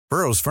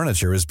Burrow's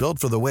furniture is built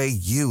for the way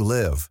you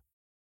live.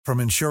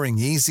 From ensuring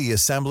easy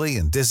assembly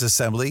and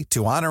disassembly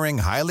to honoring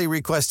highly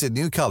requested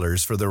new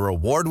colors for their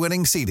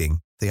award-winning seating,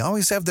 they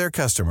always have their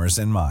customers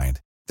in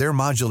mind. Their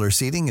modular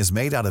seating is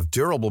made out of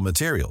durable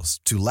materials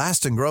to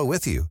last and grow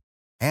with you.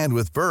 And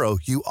with Burrow,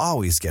 you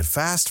always get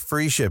fast,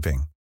 free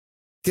shipping.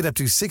 Get up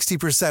to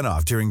 60%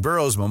 off during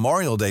Burrow's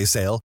Memorial Day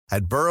sale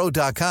at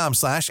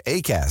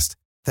burrow.com/ACAST.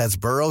 That's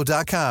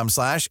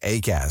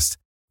burrow.com/ACAST.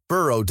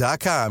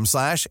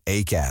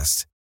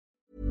 burrow.com/ACAST.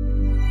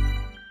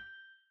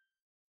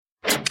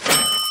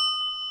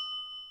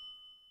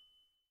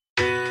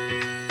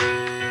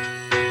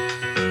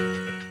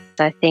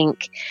 I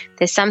think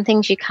there's some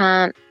things you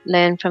can't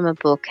learn from a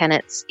book, and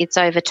it's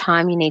over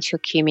time you need to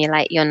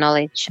accumulate your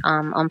knowledge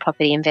on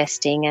property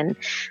investing, and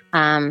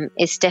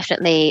it's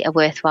definitely a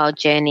worthwhile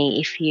journey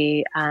if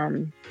you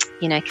can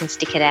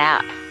stick it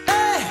out.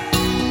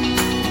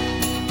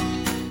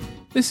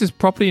 This is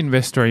Property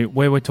Investory,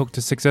 where we talk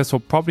to successful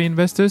property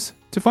investors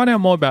to find out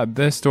more about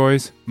their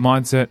stories,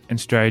 mindset and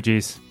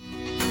strategies.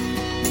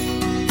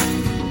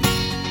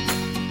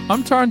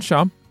 I'm Tyron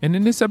Shum, and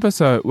in this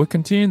episode, we're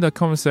continuing the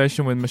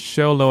conversation with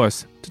Michelle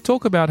Lewis to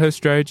talk about her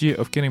strategy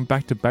of getting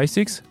back to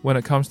basics when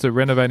it comes to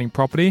renovating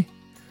property,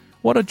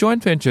 what are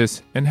joint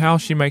ventures and how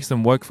she makes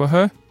them work for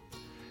her,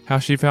 how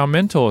she found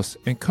mentors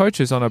and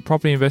coaches on her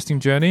property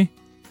investing journey,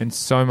 and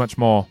so much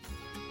more.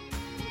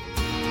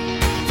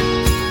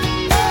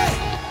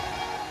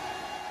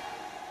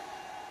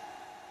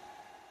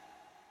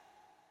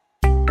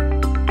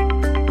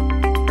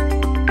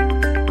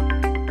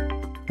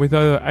 With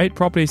over 8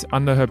 properties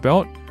under her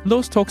belt,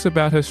 Lewis talks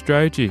about her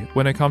strategy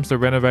when it comes to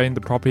renovating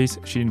the properties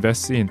she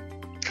invests in.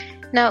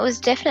 No, it was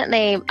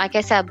definitely, I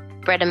guess, our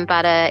bread and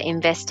butter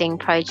investing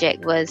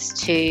project was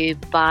to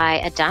buy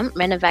a dump,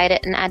 renovate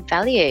it and add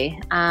value,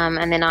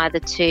 and then either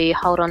to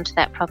hold on to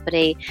that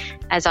property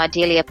as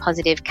ideally a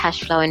positive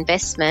cash flow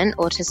investment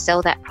or to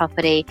sell that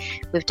property.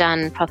 We've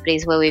done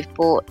properties where we've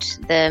bought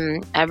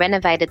them,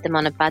 renovated them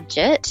on a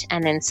budget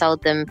and then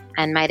sold them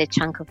and made a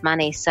chunk of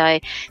money. So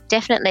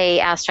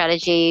definitely our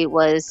strategy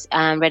was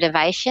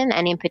renovation,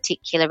 and in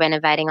particular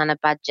renovating on a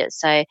budget.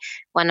 So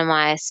one of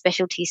my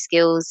specialty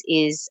skills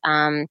is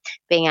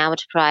being able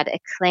to provide a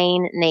clean,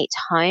 neat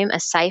home, a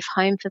safe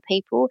home for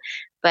people,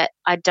 but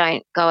I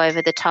don't go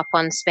over the top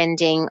on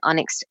spending on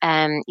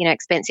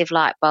expensive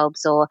light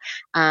bulbs or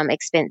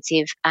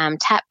expensive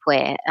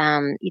tapware.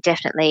 You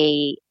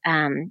definitely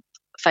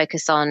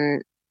focus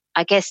on,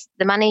 I guess,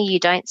 the money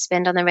you don't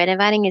spend on the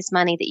renovating is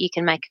money that you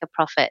can make a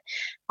profit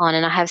on.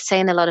 And I have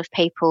seen a lot of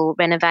people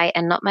renovate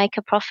and not make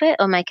a profit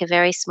or make a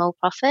very small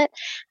profit.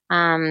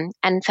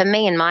 And for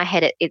me, in my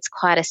head, it's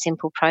quite a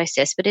simple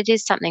process, but it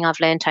is something I've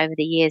learned over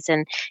the years,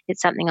 and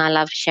it's something I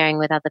love sharing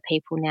with other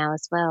people now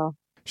as well.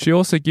 She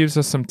also gives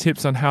us some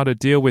tips on how to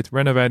deal with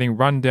renovating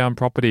rundown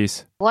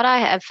properties. What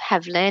I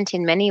have learnt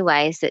in many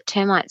ways that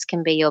termites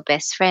can be your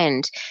best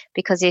friend,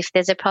 because if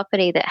there's a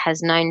property that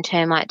has known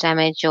termite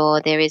damage or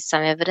there is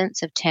some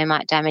evidence of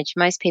termite damage,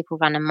 most people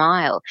run a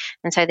mile,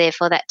 and so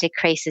therefore that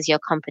decreases your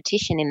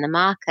competition in the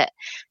market.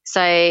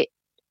 So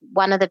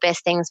one of the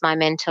best things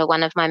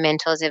one of my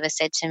mentors ever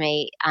said to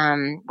me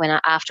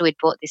after we'd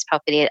bought this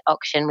property at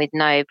auction with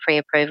no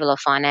pre-approval or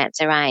finance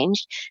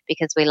arranged,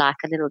 because we like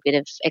a little bit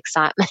of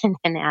excitement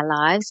in our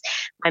lives,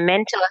 my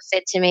mentor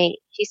said to me,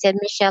 she said,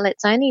 "Michelle,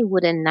 it's only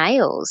wooden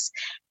nails."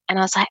 And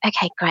I was like,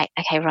 okay, great.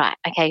 Okay, right.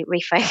 Okay,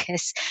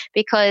 refocus,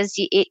 because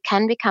it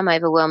can become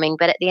overwhelming.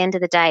 But at the end of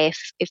the day,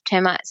 if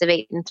termites have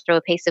eaten through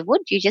a piece of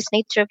wood, you just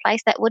need to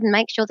replace that wood and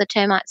make sure the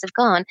termites have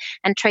gone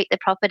and treat the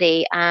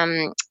property,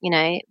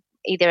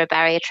 either a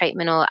barrier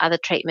treatment or other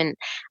treatment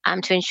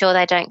to ensure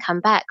they don't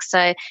come back.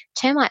 So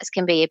termites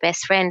can be your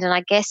best friend. And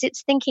I guess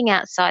it's thinking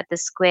outside the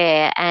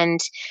square and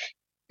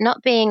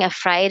not being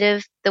afraid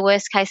of the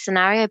worst case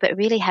scenario, but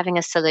really having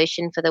a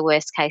solution for the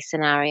worst case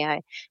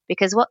scenario.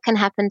 Because what can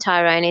happen,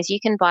 Tyrone, is you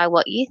can buy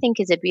what you think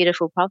is a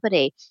beautiful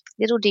property.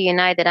 Little do you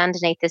know that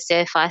underneath the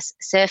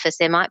surface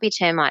there might be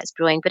termites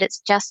brewing, but it's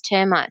just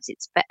termites.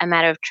 It's a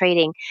matter of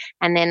treating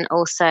and then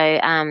also,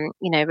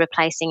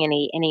 replacing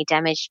any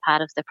damaged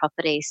part of the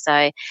property.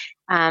 So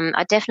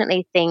I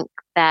definitely think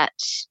that,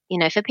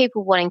 for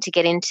people wanting to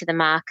get into the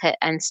market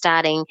and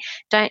starting,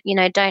 don't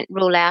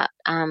rule out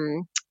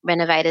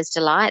Renovator's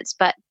Delights,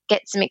 but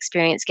get some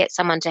experience, get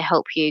someone to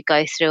help you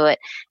go through it,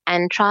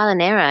 and trial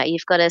and error.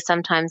 You've got to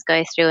sometimes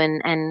go through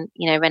and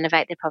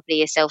renovate the property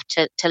yourself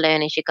to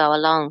learn as you go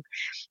along.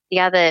 The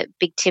other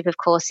big tip, of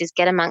course, is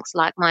get amongst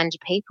like-minded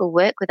people,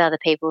 work with other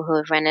people who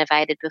have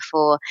renovated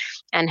before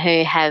and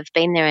who have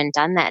been there and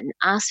done that, and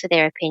ask for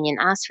their opinion,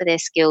 ask for their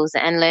skills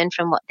and learn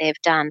from what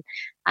they've done.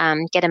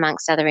 Get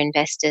amongst other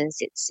investors.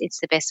 It's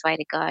the best way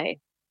to go.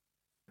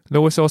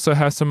 Lewis also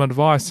has some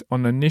advice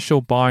on the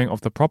initial buying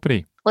of the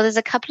property. Well, there's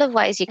a couple of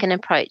ways you can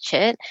approach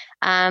it.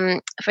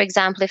 For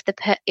example,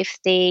 if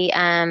the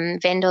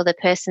vendor, the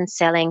person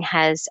selling,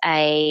 has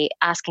a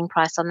asking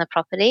price on the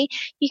property,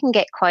 you can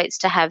get quotes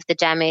to have the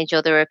damage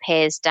or the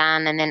repairs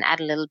done, and then add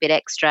a little bit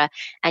extra.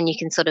 And you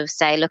can sort of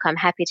say, "Look, I'm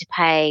happy to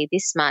pay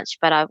this much,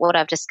 but what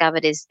I've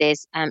discovered is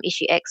there's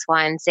issue X,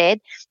 Y, and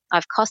Z.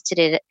 I've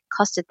costed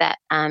that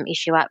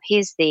issue up.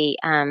 Here's the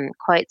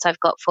quotes I've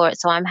got for it.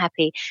 So I'm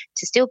happy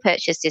to still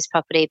purchase this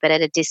property, but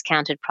at a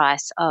discounted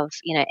price of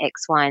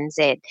X, Y, and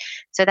Z."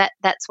 So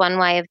that's one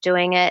way of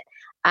doing it.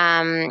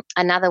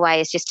 Another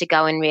way is just to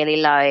go in really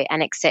low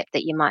and accept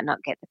that you might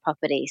not get the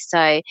property.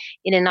 So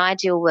in an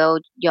ideal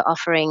world, you're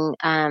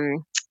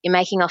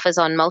making offers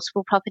on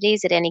multiple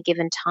properties at any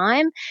given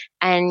time,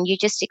 and you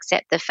just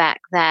accept the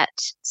fact that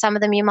some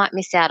of them you might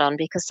miss out on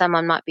because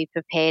someone might be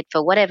prepared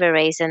for whatever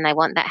reason. They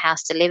want that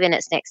house to live in.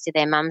 It's next to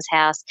their mum's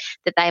house,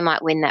 that they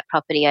might win that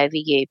property over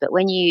you. But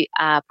when you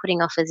are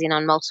putting offers in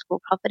on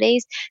multiple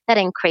properties, that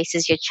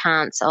increases your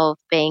chance of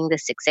being the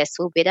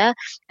successful bidder.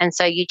 And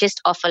so you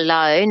just offer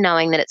low,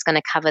 knowing that it's going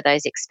to cover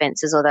those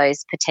expenses or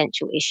those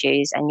potential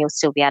issues, and you'll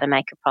still be able to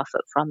make a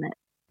profit from it.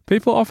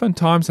 People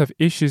oftentimes have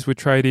issues with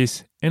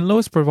tradies, and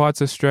Lewis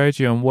provides a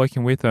strategy on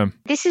working with them.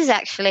 This is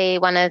actually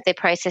one of the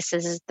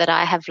processes that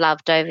I have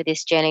loved over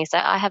this journey. So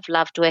I have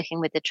loved working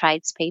with the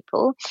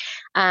tradespeople.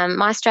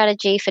 My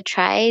strategy for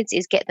trades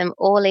is get them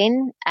all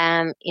in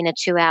a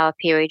 2-hour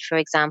period, for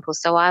example.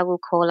 So I will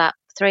call up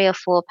 3 or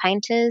 4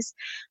 painters.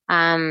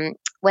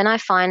 When I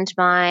find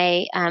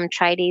my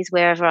tradies,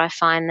 wherever I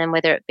find them,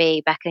 whether it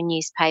be back a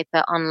newspaper,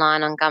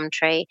 online on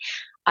Gumtree,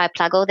 I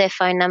plug all their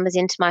phone numbers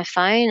into my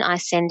phone. I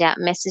send out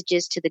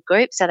messages to the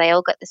group so they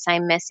all get the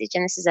same message,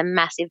 and this is a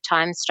massive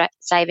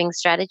time-saving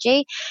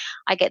strategy.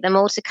 I get them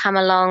all to come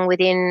along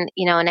within,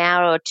 an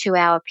hour or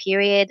 2-hour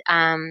period.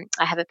 I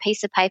have a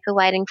piece of paper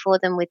waiting for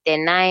them with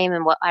their name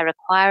and what I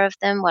require of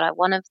them, what I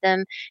want of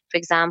them. For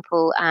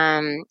example,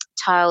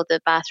 tile the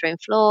bathroom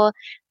floor,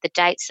 the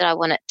dates that I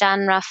want it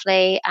done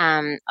roughly.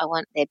 I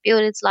want their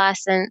builder's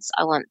license.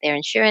 I want their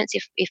insurance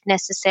if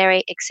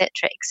necessary,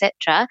 etc.,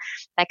 etc.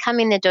 They come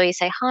in the door, you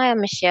say, "Hi,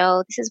 I'm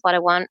Michelle. This is what I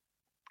want.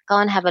 Go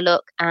and have a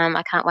look.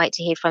 I can't wait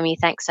to hear from you.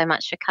 Thanks so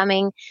much for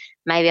coming."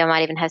 Maybe I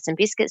might even have some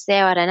biscuits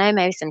there. I don't know,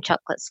 maybe some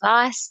chocolate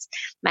slice.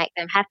 Make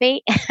them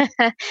happy.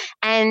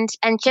 and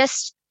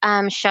just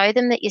show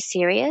them that you're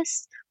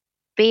serious.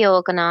 Be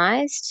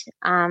organised.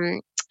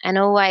 And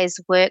always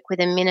work with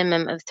a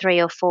minimum of 3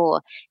 or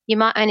 4. You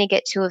might only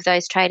get 2 of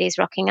those tradies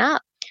rocking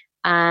up.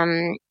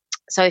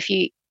 So if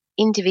you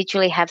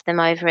individually have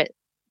them over at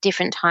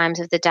different times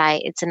of the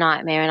day, it's a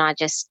nightmare.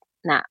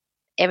 And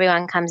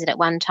everyone comes in at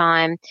one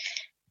time.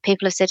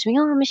 People have said to me,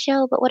 "Oh,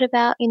 Michelle, but what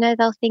about,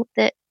 they'll think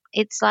that,"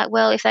 it's like,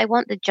 well, if they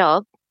want the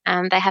job,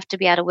 they have to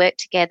be able to work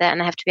together, and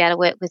they have to be able to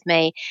work with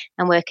me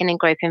and work in a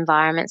group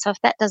environment. So if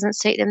that doesn't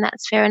suit them,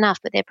 that's fair enough,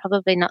 but they're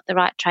probably not the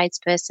right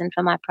tradesperson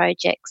for my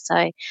project.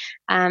 So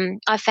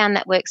I found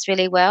that works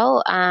really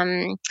well.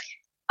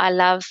 I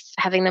love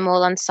having them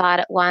all on site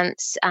at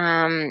once.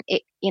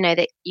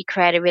 That you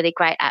create a really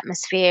great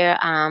atmosphere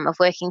of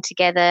working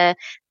together.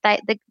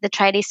 The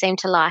tradies seem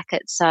to like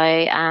it. So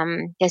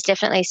there's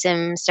definitely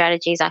some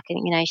strategies I can,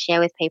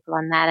 share with people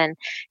on that. And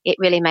it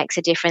really makes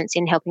a difference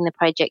in helping the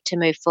project to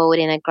move forward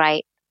in a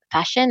great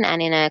fashion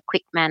and in a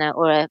quick manner,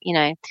 or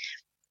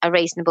a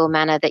reasonable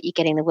manner, that you're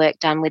getting the work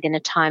done within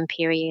a time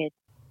period.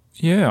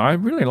 Yeah, I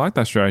really like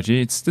that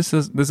strategy. There's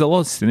a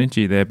lot of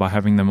synergy there by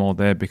having them all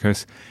there,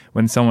 because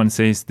when someone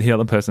sees the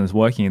other person is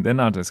working, they're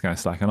not just going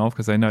to slacken off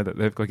because they know that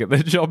they've got to get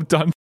their job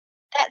done.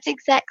 That's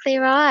exactly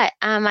right.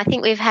 I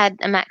think we've had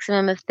a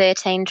maximum of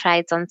 13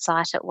 trades on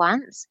site at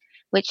once,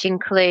 which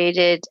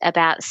included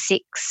about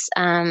 6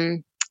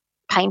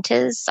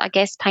 painters, I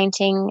guess,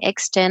 painting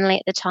externally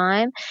at the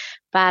time.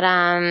 But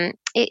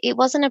it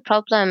wasn't a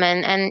problem.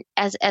 And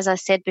as I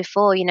said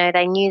before,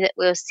 they knew that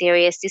we were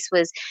serious. This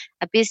was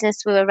a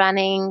business we were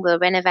running. We were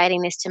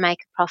renovating this to make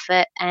a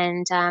profit.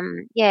 And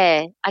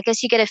I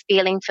guess you get a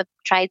feeling for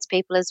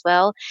tradespeople as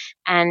well.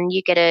 And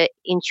you get an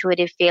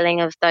intuitive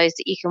feeling of those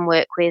that you can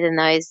work with and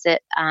those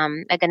that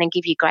are going to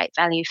give you great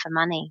value for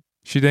money.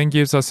 She then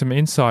gives us some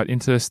insight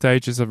into the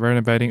stages of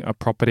renovating a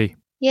property.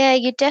 Yeah,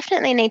 you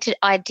definitely need to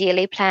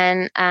ideally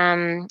plan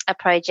a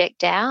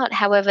project out.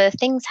 However,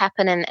 things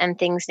happen and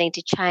things need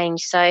to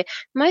change. So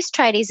most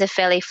tradies are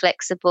fairly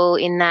flexible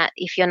in that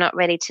if you're not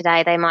ready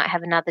today, they might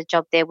have another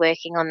job they're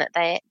working on that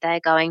they're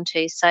going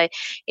to. So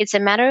it's a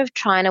matter of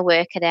trying to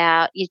work it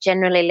out. You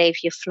generally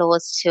leave your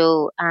floors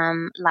till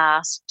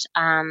last,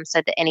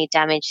 so that any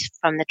damage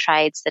from the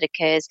trades that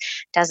occurs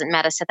doesn't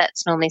matter. So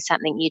that's normally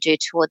something you do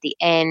toward the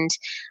end.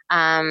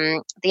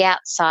 The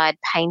outside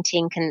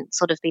painting can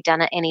sort of be done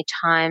at any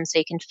time. So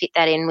you can fit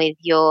that in with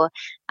your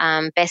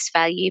best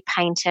value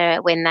painter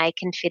when they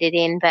can fit it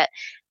in. But,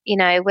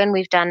 when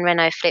we've done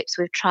reno flips,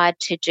 we've tried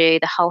to do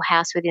the whole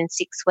house within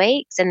 6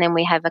 weeks, and then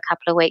we have a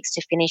couple of weeks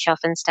to finish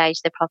off and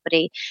stage the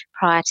property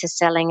prior to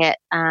selling it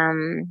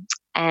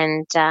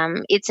And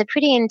it's a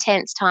pretty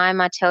intense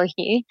time, I tell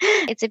you.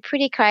 It's a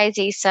pretty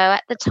crazy. So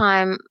at the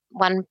time,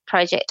 one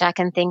project I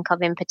can think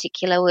of in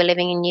particular, we're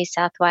living in New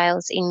South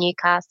Wales in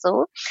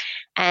Newcastle,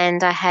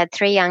 and I had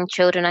 3 young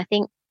children. I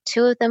think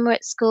 2 of them were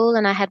at school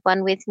and I had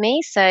one with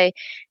me. So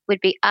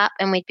we'd be up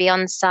and we'd be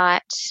on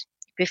site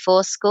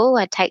before school.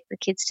 I'd take the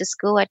kids to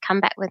school. I'd come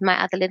back with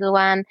my other little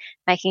one,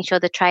 making sure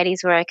the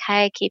tradies were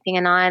okay, keeping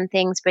an eye on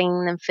things,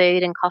 bringing them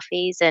food and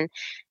coffees. And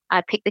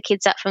I'd pick the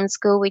kids up from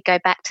school. We'd go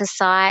back to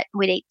site.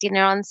 We'd eat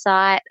dinner on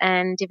site,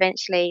 and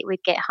eventually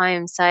we'd get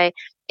home. So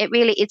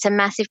it's a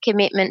massive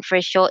commitment for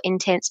a short,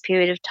 intense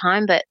period of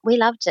time, but we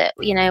loved it.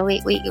 You know,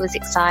 it was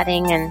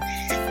exciting and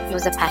it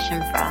was a passion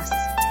for us.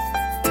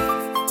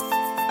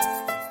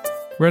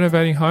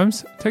 Renovating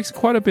homes takes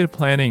quite a bit of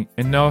planning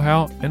and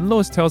know-how, and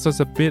Lois tells us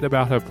a bit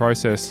about her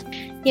process.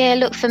 Yeah,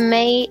 look, for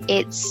me,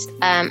 it's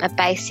a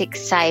basic,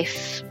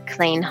 safe,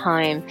 clean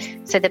home.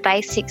 So the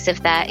basics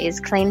of that is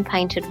clean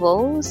painted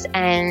walls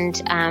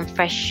and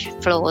fresh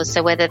floors.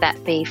 So whether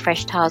that be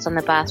fresh tiles on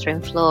the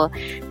bathroom floor,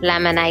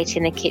 laminate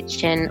in the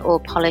kitchen, or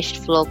polished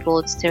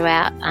floorboards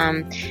throughout.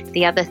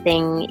 The other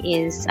thing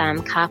is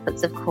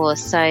carpets, of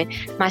course. So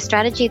my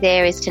strategy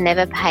there is to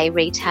never pay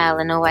retail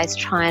and always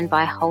try and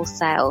buy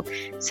wholesale.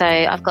 So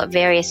I've got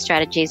various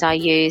strategies I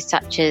use,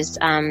 such as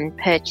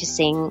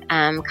purchasing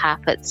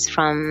carpets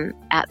from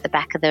out the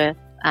back of the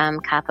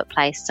carpet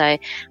place. So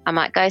I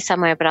might go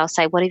somewhere, but I'll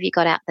say, what have you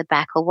got out the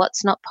back, or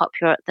what's not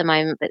popular at the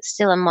moment but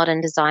still a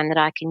modern design that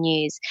I can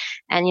use?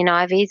 And, you know,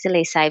 I've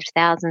easily saved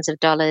thousands of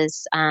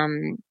dollars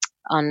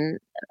on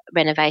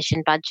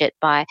renovation budget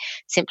by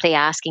simply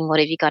asking, what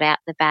have you got out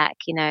the back?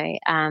 You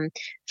know,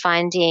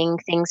 finding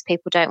things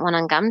people don't want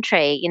on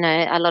Gumtree. You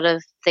know, a lot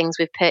of things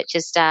we've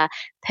purchased are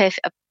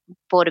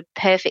bought a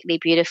perfectly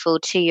beautiful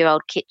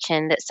 2-year-old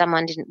kitchen that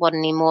someone didn't want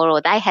anymore,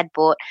 or they hadn't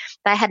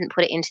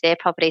put it into their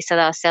property, so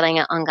they were selling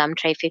it on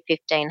Gumtree for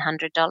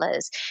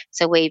 $1,500.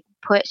 So we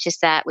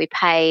purchased that. We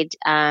paid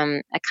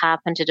a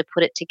carpenter to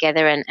put it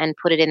together and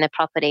put it in the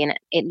property, and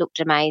it looked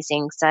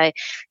amazing. So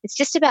it's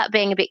just about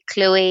being a bit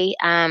cluey,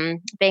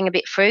 being a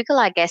bit frugal,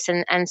 I guess,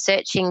 and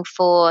searching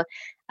for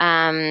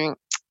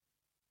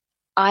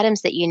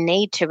items that you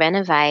need to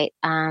renovate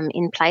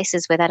in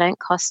places where they don't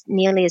cost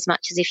nearly as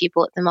much as if you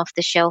bought them off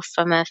the shelf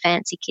from a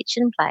fancy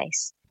kitchen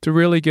place. To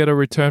really get a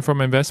return from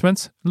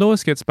investments,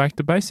 Lois gets back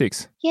to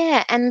basics.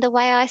 Yeah, and the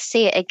way I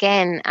see it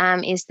again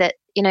is that,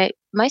 you know,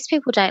 most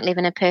people don't live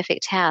in a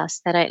perfect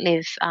house. They don't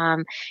live,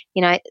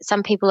 you know,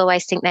 some people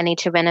always think they need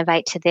to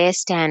renovate to their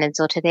standards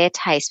or to their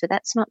taste, but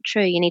that's not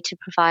true. You need to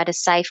provide a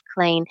safe,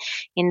 clean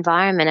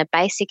environment, a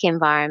basic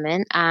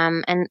environment,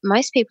 and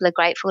most people are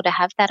grateful to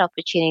have that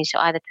opportunity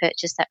to either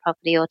purchase that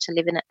property or to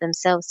live in it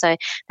themselves. So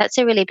that's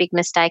a really big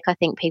mistake I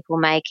think people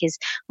make is,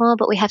 oh,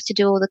 but we have to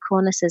do all the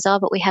cornices. Oh,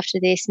 but we have to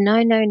do this. No.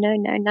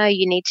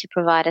 You need to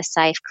provide a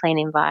safe, clean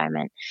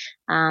environment.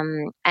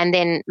 And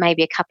then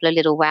maybe a couple of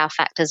little wow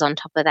factors on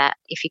top of that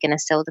if you're going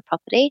to sell the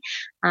property.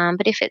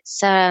 But if it's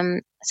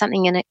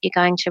something you're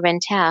going to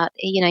rent out,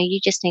 you know, you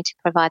just need to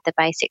provide the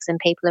basics, and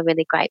people are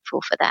really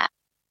grateful for that.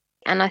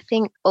 And I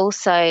think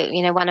also,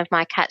 you know, one of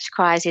my catch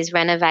cries is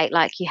renovate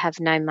like you have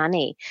no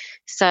money.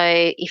 So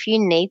if you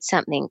need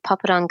something,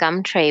 pop it on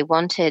Gumtree,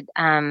 wanted,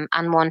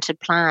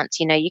 unwanted plants.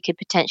 You know, you could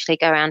potentially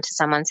go around to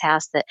someone's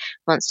house that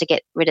wants to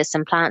get rid of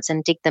some plants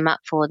and dig them up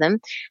for them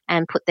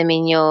and put them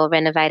in your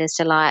Renovator's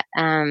Delight.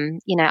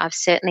 You know, I've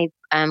certainly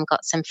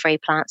got some free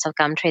plants off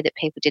Gumtree that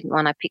people didn't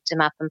want. I picked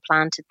them up and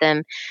planted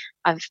them.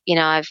 I've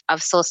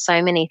sourced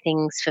so many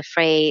things for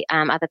free.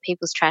 Other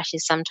people's trash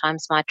is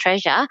sometimes my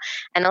treasure.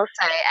 And also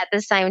at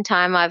the same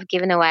time, I've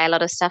given away a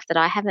lot of stuff that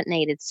I haven't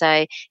needed.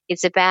 So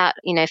it's about,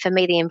 you know, for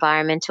me, the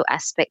environmental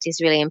aspect is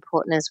really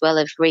important as well,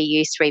 of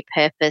reuse,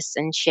 repurpose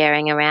and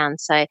sharing around.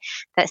 So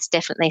that's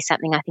definitely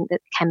something I think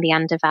that can be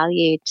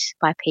undervalued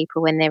by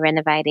people when they're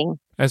renovating.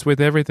 As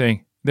with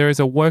everything, there is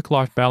a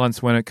work-life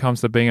balance when it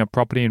comes to being a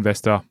property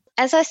investor.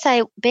 As I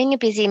say, being a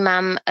busy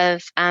mum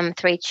of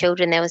 3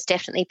 children, there was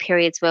definitely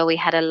periods where we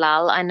had a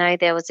lull. I know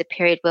there was a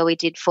period where we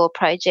did 4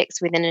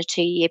 projects within a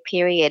 2-year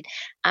period.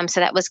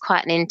 So that was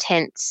quite an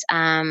intense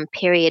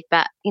period,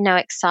 but, you know,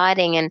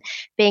 exciting. And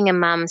being a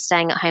mum,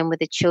 staying at home with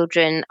the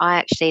children, I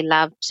actually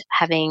loved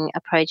having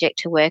a project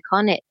to work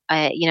on. It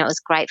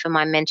was great for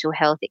my mental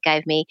health. It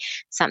gave me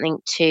something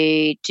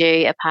to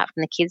do apart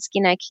from the kids.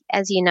 You know,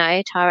 as you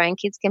know, Tyrone,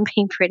 kids can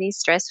be pretty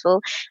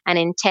stressful and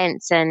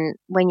intense. And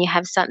when you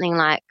have something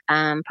like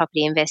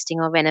property investing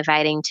or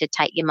renovating to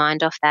take your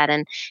mind off that,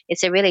 and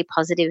it's a really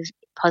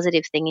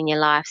positive thing in your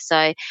life.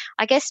 So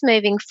I guess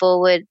moving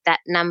forward, that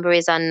number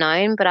is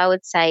unknown, but I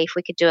would say if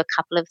we could do a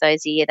couple of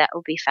those a year, that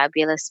would be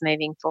fabulous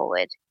moving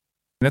forward.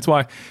 That's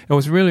why it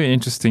was really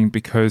interesting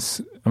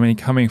because, I mean,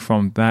 coming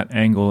from that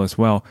angle as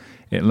well,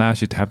 it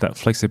allows you to have that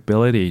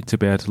flexibility to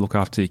be able to look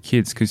after your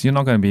kids, because you're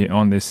not going to be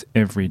on this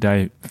every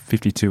day,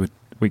 52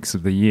 weeks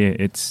of the year.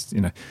 It's,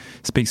 you know,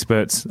 speak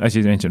spurts, as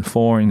you mentioned,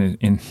 4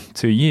 in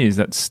 2 years,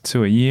 that's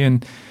 2 a year.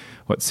 And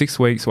 6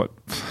 weeks?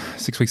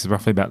 6 weeks is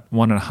roughly about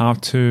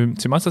 1.5 to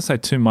 2 months. Let's say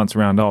 2 months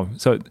round off.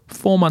 So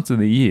 4 months of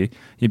the year,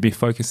 you'd be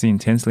focusing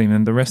intensely, and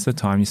then the rest of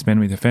the time you spend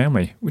with your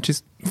family, which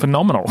is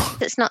phenomenal.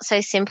 It's not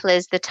so simple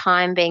as the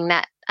time being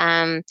that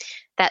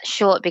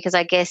short, because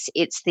I guess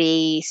it's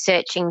the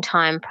searching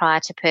time prior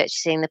to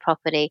purchasing the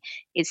property,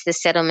 it's the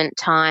settlement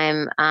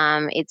time,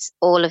 it's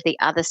all of the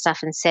other stuff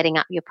and setting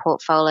up your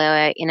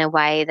portfolio in a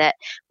way that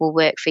will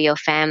work for your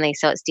family.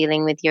 So it's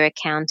dealing with your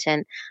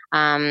accountant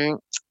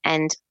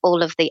and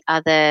all of the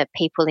other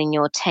people in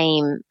your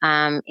team.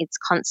 It's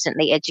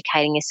constantly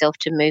educating yourself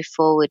to move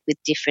forward with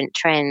different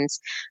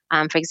trends.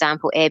 For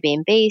example,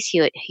 Airbnb is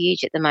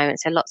huge at the moment,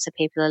 so lots of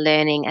people are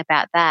learning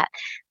about that.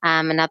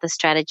 Another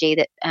strategy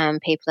that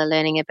people are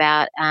learning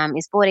about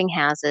is boarding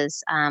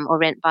houses or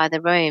rent by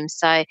the room.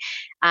 So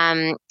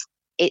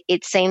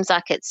it seems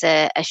like it's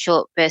a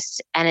short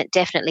burst, and it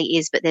definitely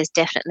is, but there's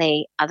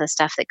definitely other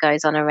stuff that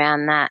goes on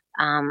around that,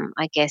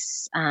 I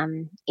guess,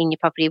 in your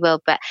property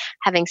world. But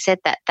having said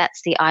that,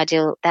 that's the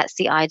ideal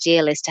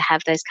is to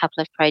have those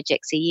couple of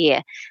projects a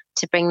year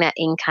to bring that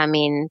income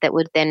in that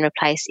would then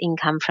replace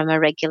income from a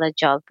regular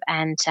job,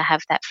 and to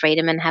have that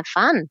freedom and have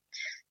fun.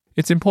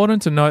 It's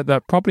important to note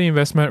that property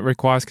investment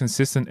requires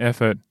consistent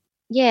effort.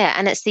 Yeah,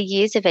 and it's the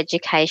years of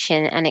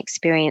education and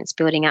experience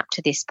building up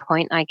to this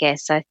point, I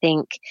guess. I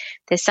think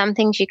there's some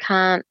things you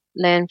can't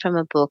learn from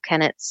a book,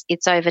 and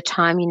it's over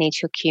time you need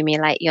to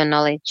accumulate your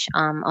knowledge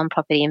on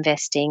property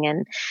investing,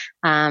 and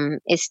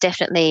it's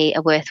definitely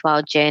a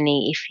worthwhile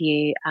journey if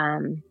you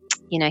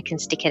can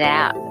stick it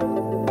out.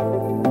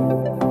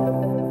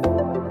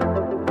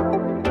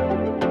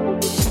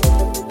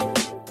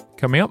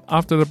 Coming up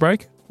after the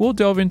break, we'll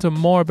delve into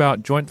more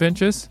about joint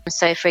ventures.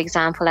 So, for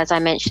example, as I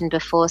mentioned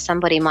before,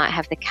 somebody might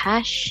have the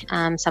cash,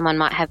 someone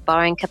might have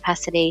borrowing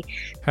capacity.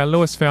 How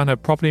Lewis found her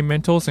property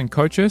mentors and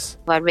coaches.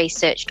 I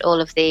researched all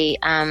of the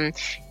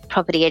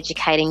property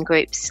educating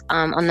groups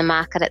on the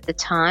market at the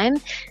time,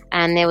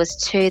 and there was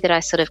two that I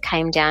sort of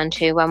came down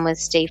to. One was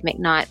Steve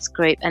McKnight's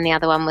group, and the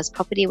other one was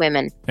Property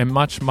Women. And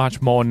much,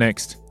 much more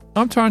next.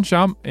 I'm Tyrone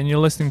Shum, and you're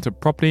listening to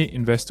Property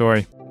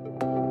Investory.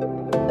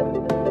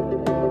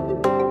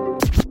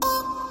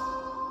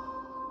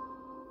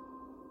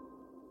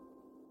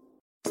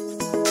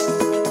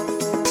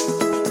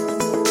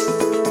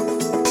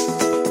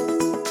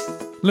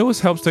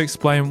 Lewis helps to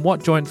explain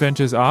what joint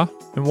ventures are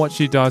and what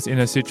she does in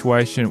a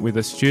situation with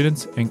her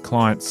students and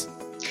clients.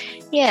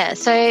 Yeah,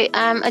 so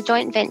a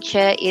joint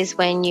venture is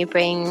when you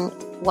bring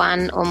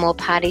one or more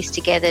parties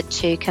together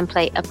to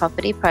complete a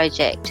property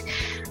project.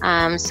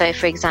 So,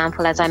 for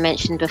example, as I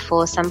mentioned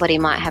before, somebody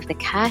might have the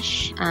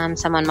cash,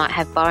 someone might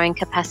have borrowing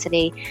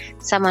capacity,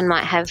 someone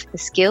might have the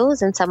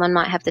skills, and someone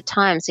might have the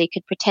time. So you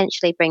could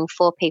potentially bring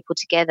 4 people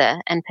together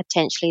and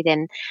potentially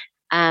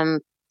then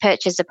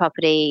purchase a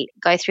property,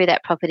 go through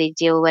that property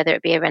deal, whether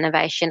it be a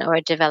renovation or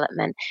a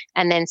development,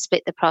 and then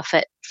split the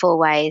profit 4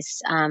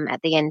 ways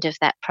at the end of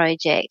that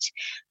project.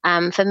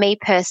 For me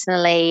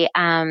personally,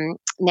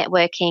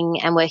 networking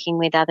and working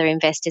with other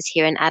investors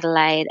here in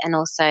Adelaide, and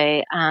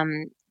also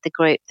the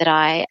group that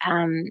I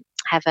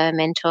have a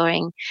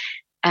mentoring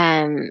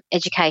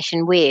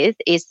education with,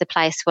 is the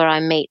place where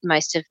I meet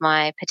most of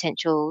my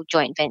potential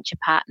joint venture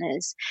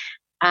partners.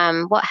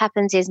 What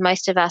happens is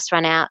most of us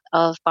run out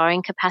of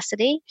borrowing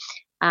capacity.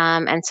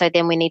 And so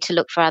then we need to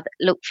look for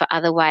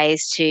other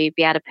ways to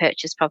be able to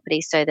purchase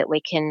property so that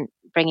we can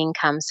bring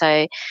income.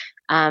 So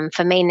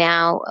for me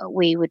now,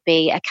 we would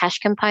be a cash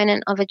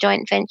component of a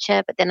joint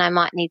venture, but then I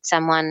might need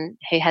someone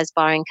who has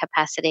borrowing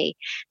capacity.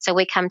 So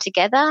we come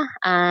together,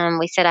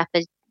 we set up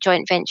a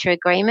joint venture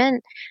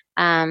agreement.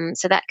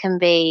 So that can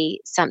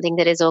be something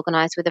that is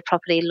organised with a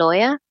property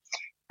lawyer,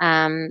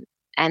 and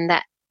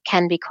that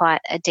can be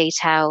quite a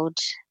detailed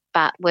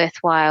but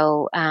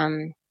worthwhile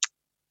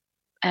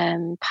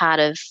part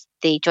of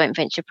the joint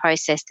venture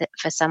process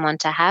for someone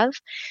to have.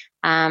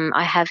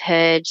 I have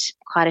heard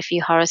quite a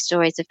few horror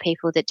stories of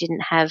people that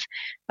didn't have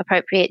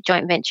appropriate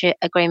joint venture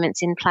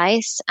agreements in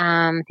place.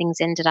 Things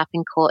ended up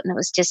in court, and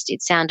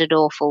it sounded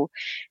awful.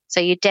 So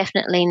you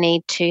definitely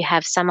need to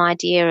have some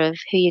idea of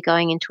who you're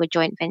going into a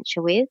joint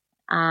venture with,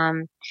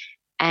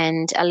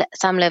 and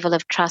some level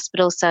of trust,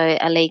 but also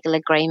a legal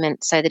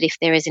agreement so that if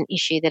there is an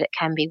issue, that it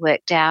can be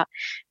worked out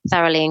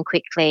thoroughly and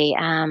quickly,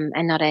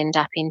 and not end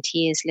up in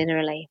tears,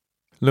 literally.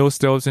 Lewis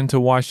delves into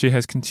why she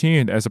has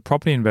continued as a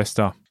property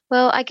investor.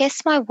 Well, I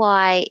guess my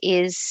why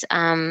is,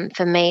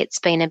 for me, it's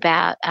been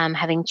about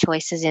having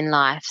choices in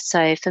life.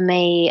 So for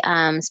me,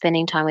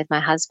 spending time with my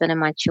husband and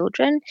my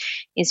children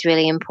is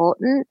really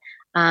important.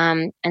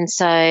 And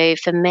so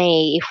for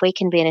me, if we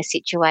can be in a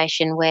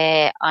situation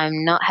where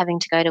I'm not having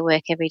to go to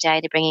work every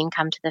day to bring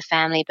income to the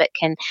family, but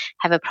can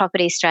have a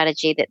property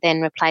strategy that then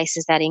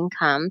replaces that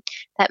income,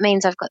 that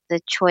means I've got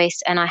the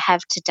choice, and I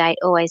have to date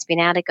always been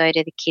able to go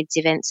to the kids'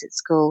 events at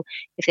school.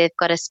 If they've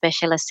got a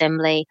special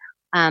assembly,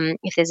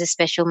 if there's a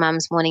special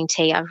mum's morning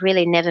tea, I've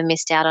really never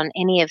missed out on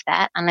any of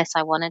that unless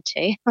I wanted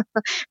to.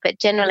 But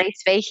generally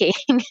speaking,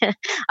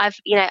 I've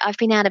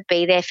been able to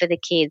be there for the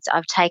kids.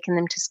 I've taken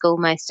them to school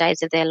most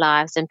days of their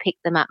lives and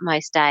picked them up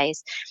most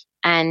days.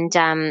 And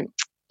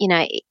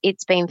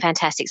it's been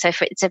fantastic. So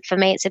for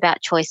me, it's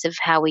about choice of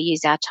how we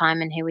use our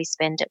time and who we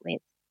spend it with.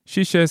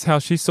 She shares how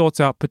she sorts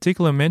out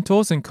particular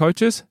mentors and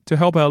coaches to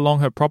help her along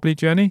her property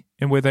journey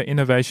and with her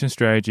innovation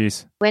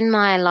strategies. When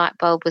my light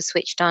bulb was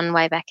switched on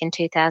way back in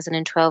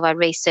 2012, I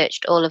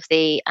researched all of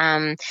the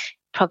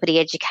property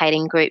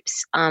educating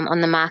groups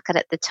on the market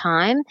at the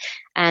time,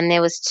 and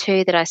there was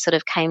two that I sort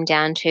of came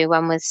down to.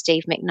 One was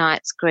Steve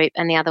McKnight's group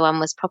and the other one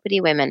was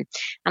Property Women.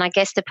 And I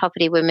guess the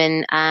Property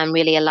Women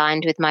really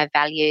aligned with my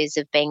values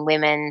of being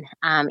women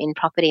in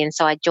property, and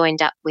so I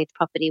joined up with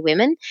Property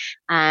Women.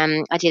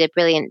 I did a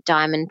brilliant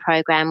diamond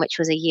program, which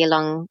was a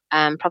year-long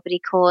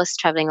property course,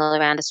 travelling all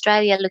around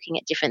Australia, looking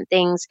at different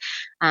things,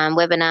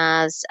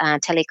 webinars,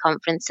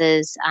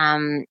 teleconferences,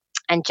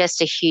 and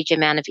just a huge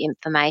amount of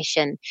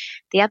information.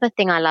 The other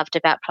thing I loved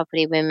about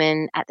Property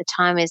Women at the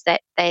time is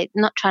that they're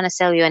not trying to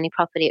sell you any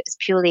property. It was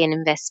purely an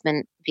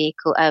investment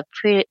vehicle,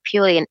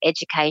 purely an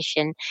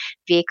education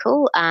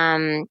vehicle.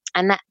 And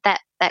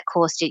that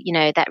course did,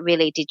 that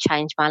really did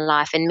change my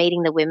life. And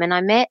meeting the women I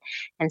met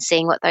and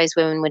seeing what those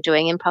women were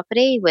doing in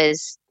property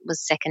was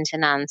second to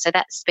none. So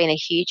that's been a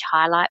huge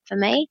highlight for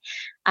me.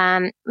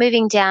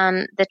 Moving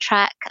down the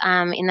track,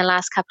 in the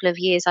last couple of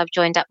years, I've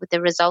joined up with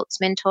the Results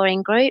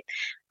Mentoring Group.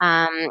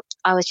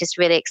 I was just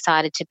really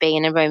excited to be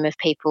in a room of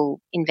people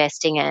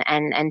investing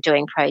and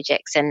doing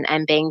projects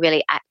and being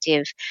really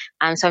active.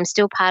 So I'm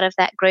still part of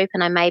that group,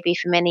 and I may be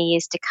for many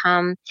years to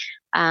come.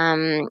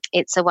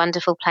 It's a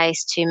wonderful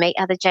place to meet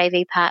other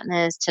JV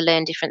partners, to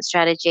learn different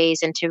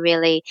strategies, and to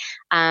really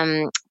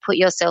put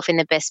yourself in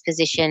the best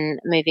position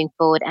moving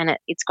forward. And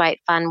it's great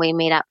fun. We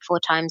meet up 4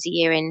 times a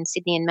year in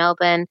Sydney and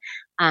Melbourne.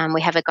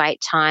 We have a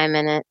great time,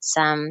 and it's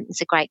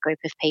a great group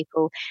of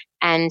people,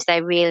 and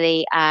they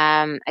really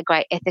a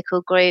great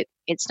ethical group.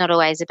 It's not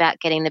always about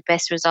getting the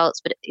best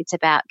results, but it's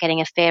about getting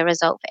a fair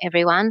result for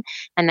everyone,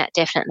 and that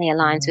definitely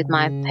aligns with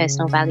my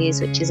personal values,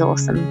 which is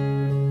awesome.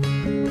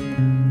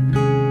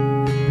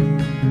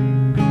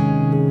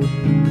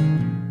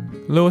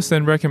 Lewis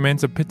then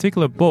recommends a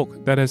particular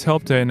book that has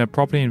helped her in her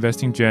property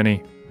investing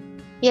journey.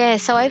 Yeah,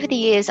 so over the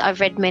years, I've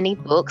read many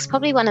books.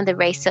 Probably one of the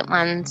recent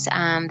ones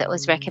that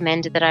was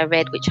recommended that I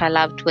read, which I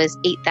loved, was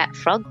Eat That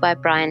Frog by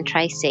Brian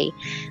Tracy.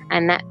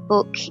 And that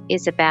book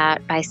is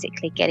about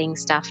basically getting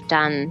stuff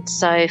done.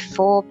 So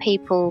for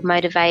people,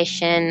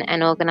 motivation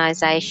and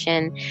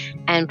organisation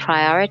and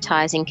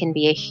prioritising can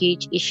be a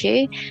huge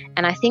issue.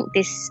 And I think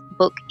this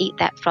book, Eat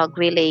That Frog,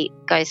 really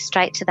goes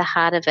straight to the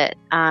heart of it.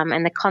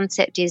 And the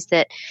concept is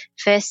that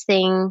first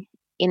thing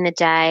in the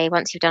day,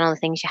 once you've done all the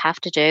things you have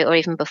to do, or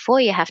even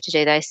before you have to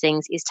do those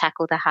things, is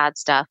tackle the hard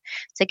stuff.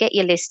 So get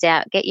your list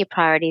out, get your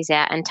priorities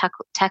out, and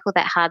tackle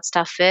that hard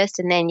stuff first,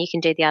 and then you can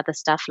do the other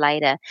stuff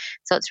later.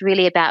 So it's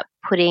really about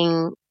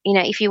putting,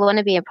 if you want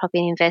to be a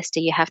property investor,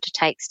 you have to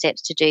take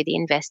steps to do the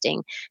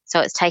investing. So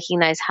it's taking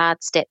those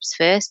hard steps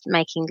first,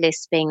 making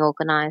lists, being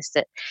organised.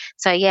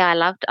 So yeah,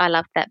 I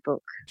loved that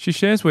book. She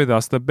shares with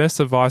us the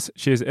best advice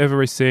she has ever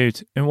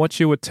received and what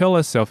she would tell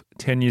herself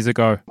 10 years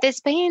ago.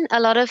 There's been a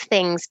lot of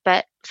things,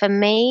 but for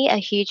me, a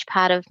huge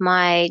part of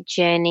my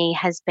journey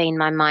has been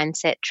my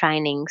mindset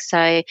training.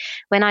 So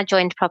when I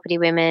joined Property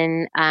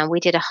Women, we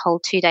did a whole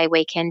 2-day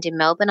weekend in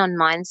Melbourne on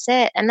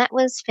mindset, and that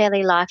was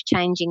fairly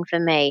life-changing for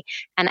me.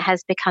 And it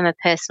has become a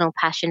personal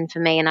passion for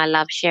me, and I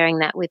love sharing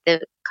that with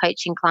the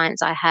coaching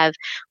clients I have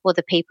or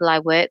the people I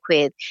work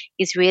with,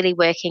 is really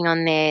working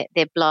on their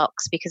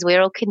blocks, because we're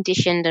all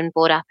conditioned and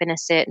brought up in a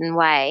certain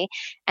way.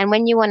 And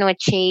when you want to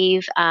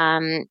achieve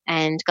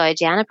and go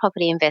down a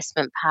property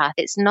investment path,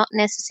 it's not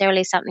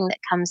necessarily something that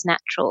comes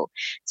natural.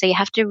 So you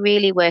have to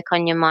really work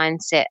on your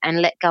mindset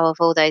and let go of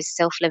all those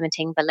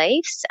self-limiting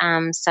beliefs.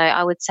 So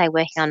I would say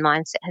working on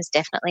mindset has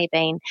definitely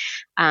been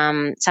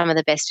some of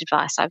the best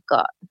advice I've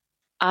got.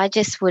 I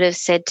just would have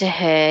said to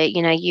her,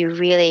 you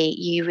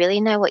really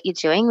know what you're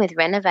doing with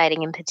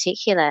renovating in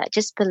particular.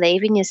 Just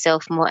believe in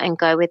yourself more and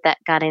go with that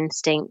gut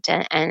instinct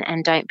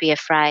and don't be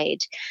afraid.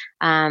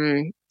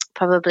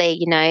 Probably,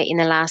 in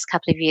the last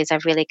couple of years,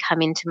 I've really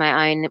come into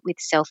my own with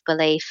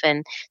self-belief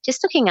and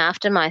just looking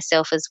after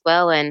myself as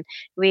well, and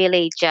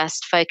really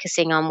just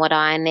focusing on what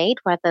I need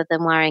rather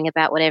than worrying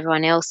about what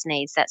everyone else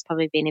needs. That's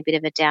probably been a bit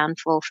of a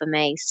downfall for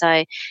me.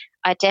 So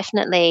I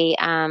definitely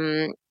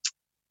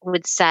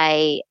would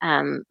say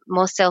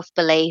more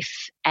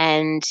self-belief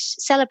and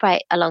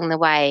celebrate along the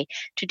way.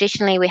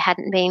 Traditionally, we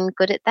hadn't been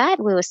good at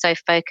that. We were so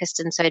focused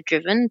and so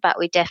driven, but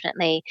we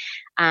definitely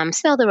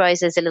smell the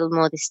roses a little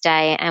more this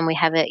day, and we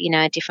have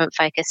a different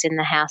focus in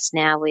the house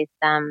now with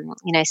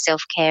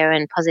self-care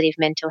and positive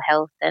mental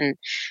health, and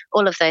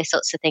all of those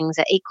sorts of things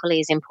are equally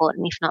as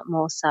important, if not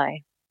more so.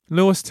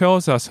 Lewis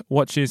tells us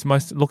what she's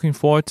most looking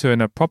forward to in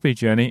her property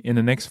journey in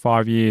the next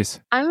 5 years.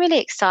 I'm really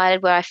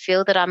excited where I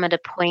feel that I'm at a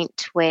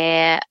point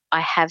where I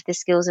have the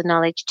skills and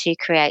knowledge to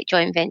create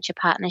joint venture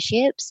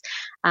partnerships.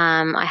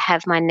 I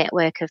have my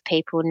network of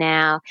people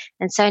now.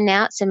 And so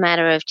now it's a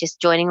matter of just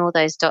joining all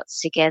those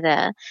dots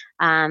together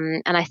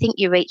And I think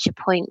you reach a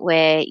point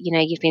where,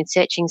 you've been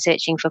searching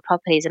for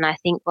properties, and I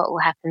think what will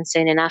happen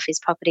soon enough is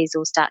properties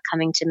will start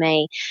coming to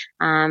me,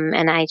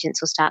 and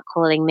agents will start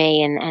calling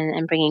me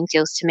and bringing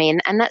deals to me.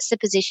 And that's the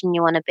position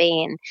you want to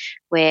be in,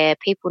 where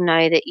people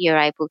know that you're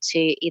able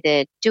to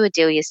either do a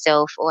deal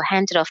yourself or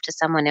hand it off to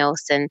someone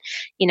else, and,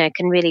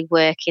 can really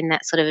work in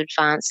that sort of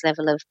advanced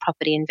level of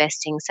property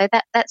investing. So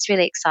that's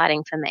really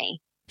exciting for me.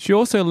 She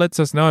also lets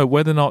us know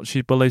whether or not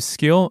she believes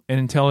skill and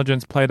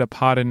intelligence played a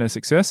part in her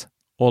success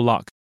or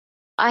luck.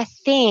 I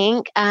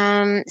think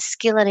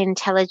skill and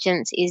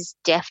intelligence is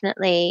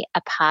definitely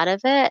a part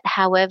of it.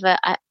 However,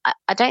 I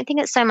don't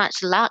think it's so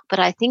much luck, but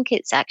I think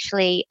it's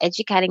actually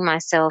educating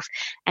myself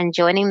and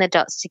joining the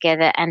dots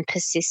together and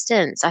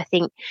persistence. I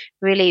think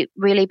really,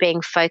 really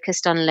being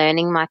focused on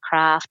learning my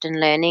craft and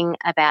learning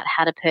about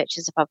how to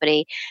purchase a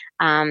property,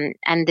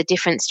 and the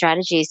different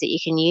strategies that you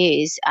can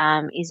use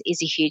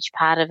is a huge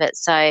part of it.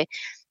 So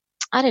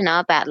I don't know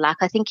about luck.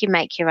 I think you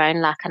make your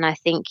own luck, and I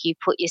think you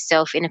put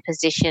yourself in a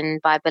position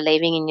by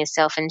believing in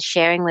yourself and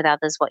sharing with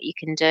others what you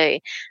can do.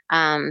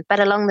 But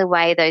along the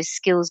way, those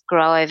skills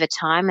grow over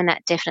time, and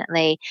that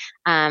definitely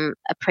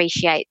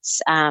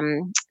appreciates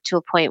to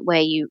a point where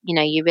you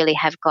really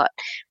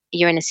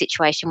you're in a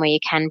situation where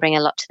you can bring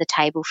a lot to the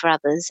table for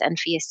others and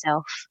for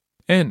yourself.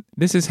 And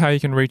this is how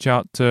you can reach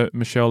out to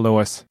Michelle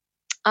Lewis.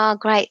 Oh,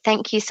 great.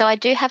 Thank you. So I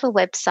do have a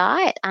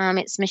website.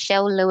 It's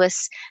Michelle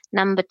Lewis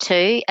number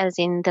 2, as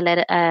in the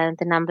letter,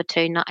 the number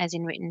 2, not as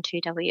in written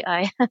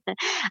 2WO.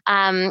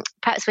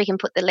 Perhaps we can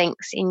put the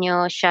links in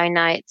your show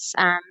notes.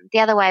 The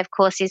other way, of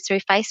course, is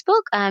through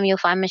Facebook. You'll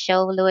find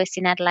Michelle Lewis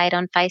in Adelaide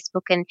on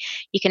Facebook, and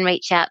you can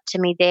reach out to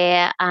me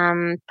there.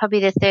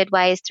 Probably the third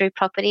way is through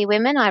Property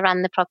Women. I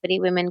run the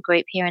Property Women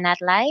group here in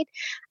Adelaide.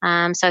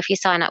 So if you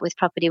sign up with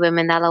Property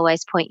Women, they'll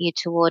always point you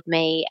toward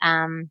me.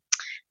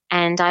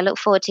 And I look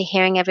forward to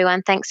hearing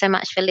everyone. Thanks so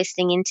much for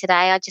listening in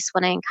today. I just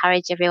want to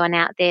encourage everyone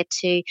out there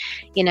to,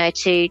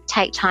 to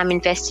take time,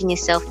 invest in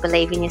yourself,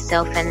 believe in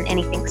yourself, and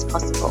anything's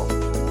possible.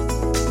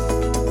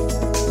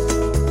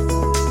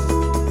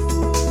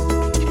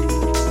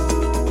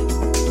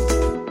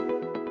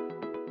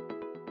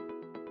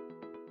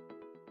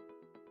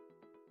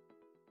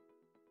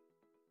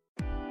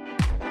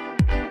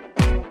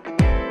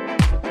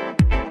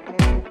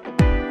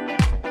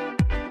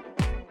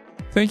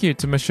 Thank you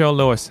to Michelle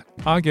Lewis,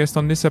 our guest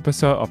on this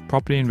episode of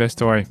Property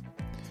Investory.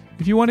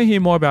 If you want to hear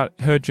more about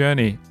her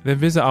journey, then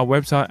visit our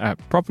website at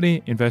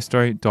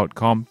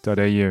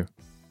propertyinvestory.com.au.